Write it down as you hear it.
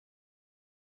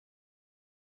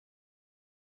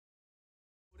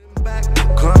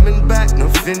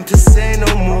nothing to say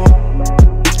no more.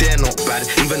 They're not bad,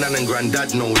 even Nan and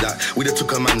Granddad know that. We done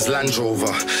took a man's Land Rover,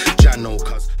 Jano,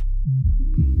 cuz.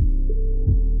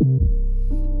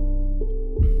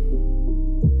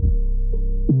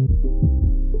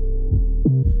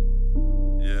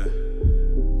 Yeah.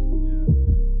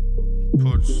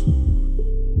 Puddz.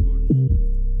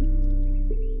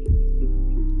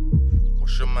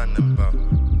 What's your man about?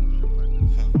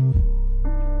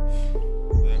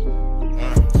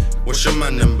 What's your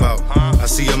man them bout? I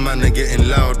see your man them getting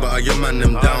loud, but are your man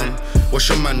them down? What's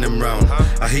your man them round?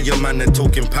 I hear your man them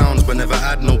talking pounds, but never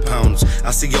add no pounds.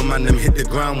 I see your man them hit the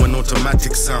ground when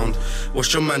automatic sound.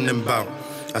 What's your man them bout?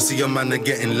 I see your man them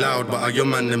getting loud, but are your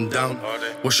man them down?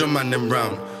 What's your man them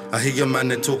round? I hear your man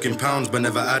them talking pounds, but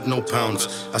never add no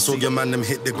pounds. I saw your man them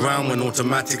hit the ground when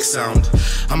automatic sound.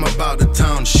 I'm about the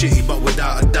town, shitty but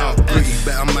without a doubt. Gritty,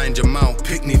 better mind your mouth,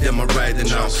 pickney them a riding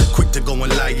out. Quick to go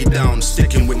and lie you down,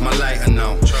 sticking with my lighter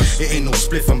now. It ain't no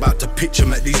spliff, I'm about to pitch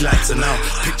him at these lights are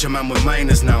now. Picture man with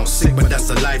minors now, sick but that's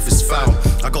the life is foul.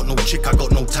 I got no chick, I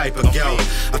got no type of girl.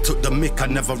 I took the mick, I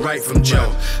never write from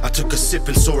jail. I took a sip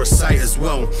and saw a sight as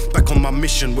well. Back on my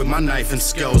mission with my knife and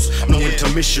scales. No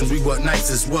intermission, we work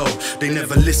nights as well. They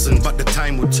never listen, but the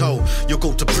time will tell. You'll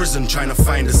go to prison trying to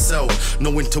find a cell.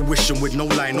 No intuition with no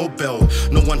line or bell.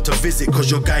 No one to visit cause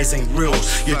your guys ain't real.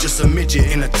 You're just a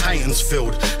midget in a Titans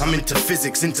field. I'm into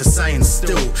physics, into science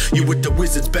still. You with the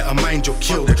wizards, better mind you're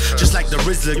killed. Just like the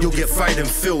Rizzler, you'll get fried and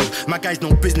filled. My guys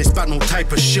no business, but no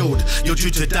type of shield. You're due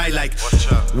to die like,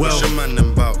 well, what's your man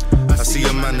them bout? I see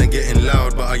your man them getting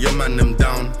loud, but are your man them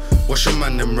down? What's your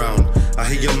man them round? I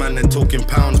hear your man them talking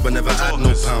pounds, but never add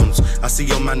no pounds. I see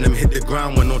your man them hit the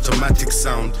ground when automatic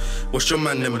sound. What's your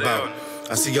man them bout?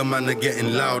 I see your man them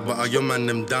getting loud, but are your man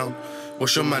them down?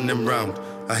 What's your man them round?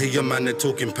 I hear your man them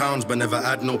talking pounds, but never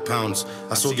add no pounds.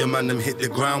 I saw your man them hit the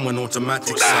ground when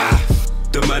automatic sound.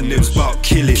 The man them's about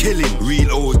killing.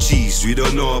 Real OGs, we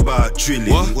don't know about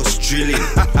drilling. What's drilling?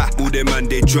 All them man,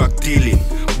 they drug dealing.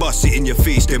 Bust it in your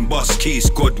face, then bust case,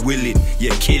 God willing.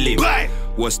 Yeah, kill him.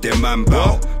 What's them man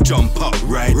bout? Jump up,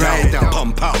 ride out,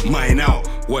 pump out, mine out.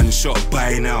 One shot,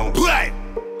 buy now.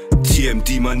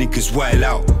 TMD, my niggas wild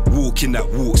out. Walking that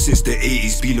walk since the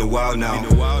 80s, been a while now.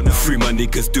 Free my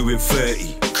niggas doing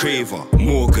 30. Craver,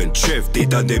 Morgan, Trev, they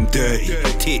done them dirty.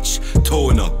 Titch,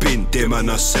 Toner, bin, them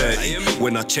and I 30.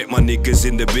 When I check my niggas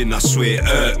in the bin, I swear it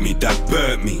hurt me, that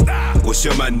burnt me. What's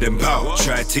your man them bout?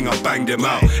 Try ting, I bang them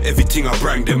out. Everything I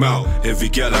brang them out. Every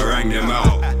girl I rang them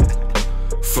out.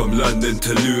 From London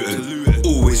to Luton,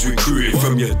 always recruiting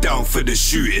from you down for the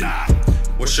shooting.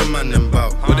 What's your man them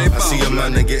bout? I see your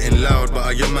man them getting loud, but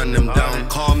are your man them down?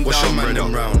 What's your man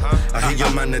them round? I hear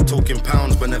your man them talking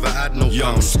pounds, but never add no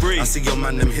pounds. I see your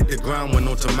man them hit the ground when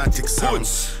automatic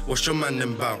sounds. What's your man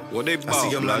them bout? I see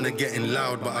your man them getting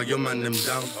loud, but are your man them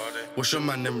down? What's your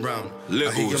man them round? I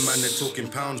hear your man them talking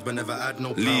pounds, but never add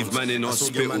no pounds. Leave man in I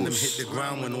saw your man them hospitals. hit the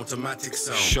ground when automatic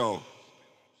sound. Show.